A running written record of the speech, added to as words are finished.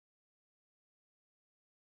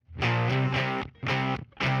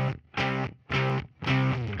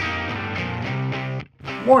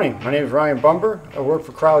Morning, my name is Ryan Bumber. I work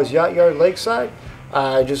for Crowley's Yacht Yard Lakeside.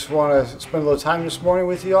 I just want to spend a little time this morning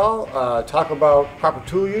with you all, talk about proper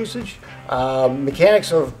tool usage.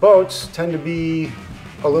 Mechanics of boats tend to be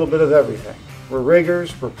a little bit of everything. We're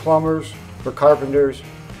riggers, we're plumbers, we're carpenters.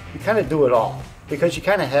 We kind of do it all because you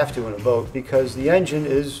kind of have to in a boat because the engine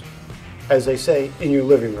is, as they say, in your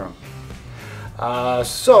living room.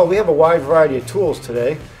 So we have a wide variety of tools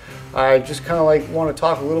today. I just kind of want to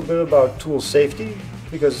talk a little bit about tool safety,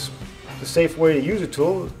 because the safe way to use a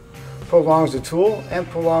tool prolongs the tool and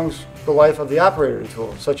prolongs the life of the operator of the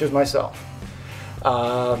tool, such as myself.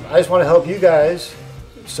 I just want to help you guys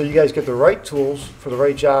so you guys get the right tools for the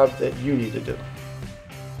right job that you need to do.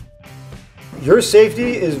 Your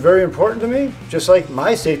safety is very important to me, just like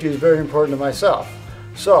my safety is very important to myself.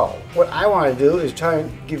 So what I want to do is try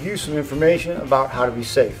and give you some information about how to be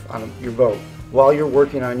safe on your boat while you're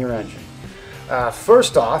working on your engine.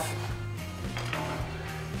 First off,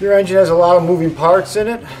 your engine has a lot of moving parts in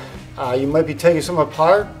it. You might be taking some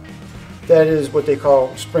apart. That is what they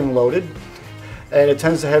call spring-loaded, and it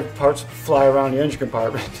tends to have parts fly around the engine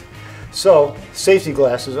compartment. So safety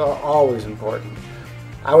glasses are always important.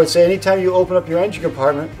 I would say anytime you open up your engine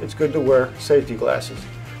compartment, it's good to wear safety glasses.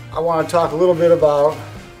 I want to talk a little bit about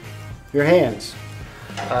your hands.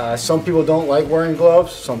 Some people don't like wearing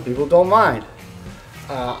gloves, some people don't mind.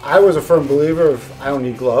 I was a firm believer of I don't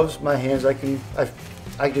need gloves. My hands,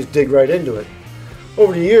 I just dig right into it.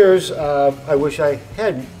 Over the years, I wish I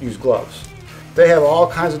had used gloves. They have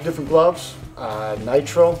all kinds of different gloves.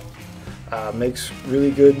 Nitro makes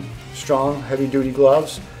really good, strong, heavy-duty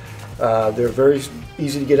gloves. They're very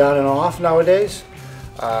easy to get on and off nowadays.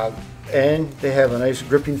 And they have a nice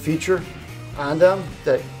gripping feature on them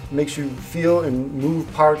that makes you feel and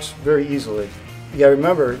move parts very easily. You gotta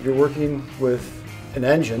remember, you're working with an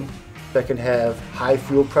engine that can have high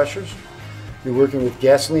fuel pressures. You're working with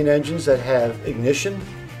gasoline engines that have ignition,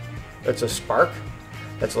 that's a spark,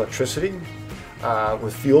 that's electricity.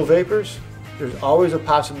 With fuel vapors, there's always a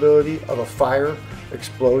possibility of a fire,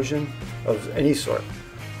 explosion of any sort.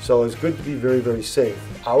 So it's good to be very, very safe.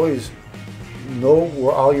 Always know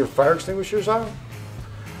where all your fire extinguishers are.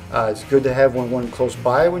 It's good to have one close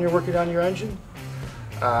by when you're working on your engine.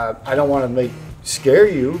 I don't want to scare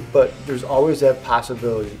you, but there's always that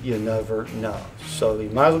possibility. You never know. So you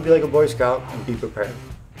might as well be like a Boy Scout and be prepared.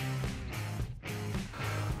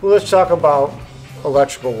 Well, let's talk about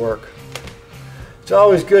electrical work. It's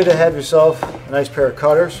always good to have yourself a nice pair of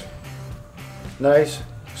cutters, nice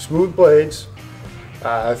smooth blades.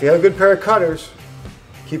 If you have a good pair of cutters,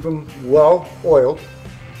 keep them well oiled,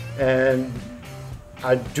 and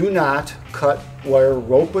I do not cut wire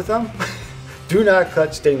rope with them. Do not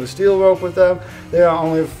cut stainless steel rope with them. They are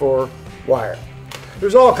only for wire.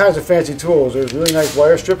 There's all kinds of fancy tools. There's really nice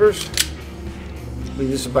wire strippers.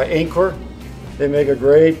 This is by Anchor. They make a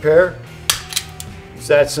great pair. It's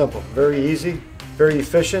that simple. Very easy, very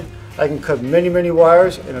efficient. I can cut many, many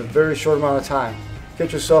wires in a very short amount of time.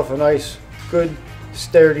 Get yourself a nice, good,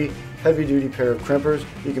 sturdy, heavy-duty pair of crimpers.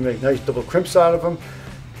 You can make nice double crimps out of them.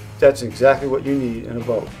 That's exactly what you need in a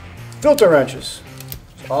boat. Filter wrenches.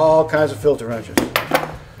 All kinds of filter wrenches.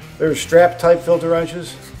 There's strap type filter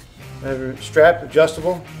wrenches. They're strap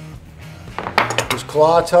adjustable. There's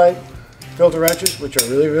claw type filter wrenches, which are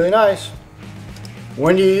really, really nice.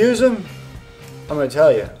 When do you use them? I'm going to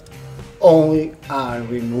tell you, only on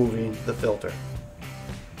removing the filter.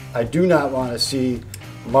 I do not want to see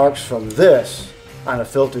marks from this on a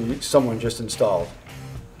filter someone just installed,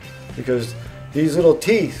 because these little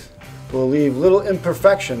teeth will leave little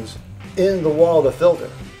imperfections in the wall of the filter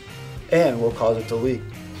and will cause it to leak.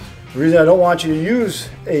 The reason I don't want you to use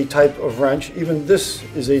a type of wrench, even this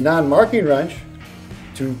is a non-marking wrench,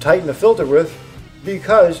 to tighten the filter with,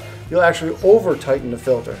 because you'll actually over tighten the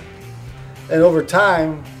filter. And over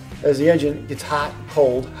time, as the engine gets hot,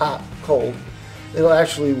 cold, it'll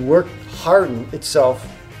actually harden itself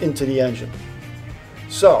into the engine.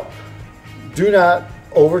 So do not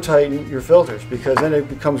over tighten your filters, because then it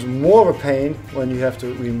becomes more of a pain when you have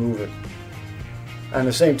to remove it. On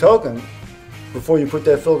the same token, before you put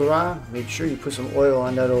that filter on, make sure you put some oil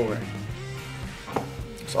on that O-ring.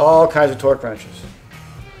 It's all kinds of torque wrenches.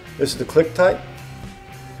 This is the click type.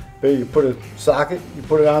 You put a socket, you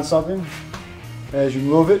put it on something, and as you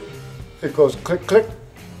move it, it goes click, click,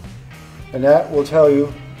 and that will tell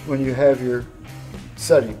you when you have your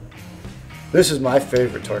setting. This is my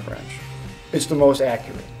favorite torque wrench. It's the most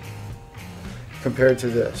accurate compared to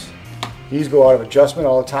this. These go out of adjustment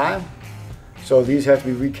all the time, so these have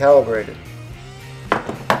to be recalibrated.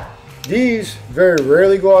 These very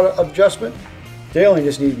rarely go out of adjustment. They only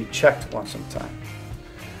just need to be checked once in time.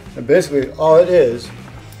 And basically all it is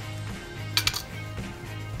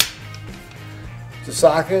the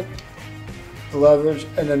socket, the leverage,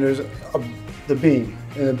 and then there's the beam.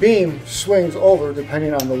 And the beam swings over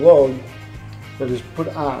depending on the load that is put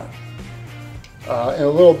on it. In a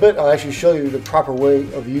little bit, I'll actually show you the proper way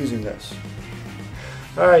of using this.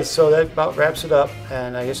 Alright, so that about wraps it up,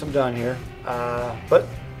 and I guess I'm done here, but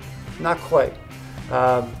not quite.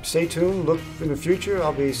 Stay tuned, look in the future.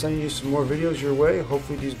 I'll be sending you some more videos your way.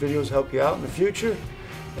 Hopefully these videos help you out in the future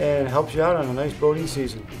and helps you out on a nice boating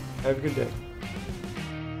season. Have a good day.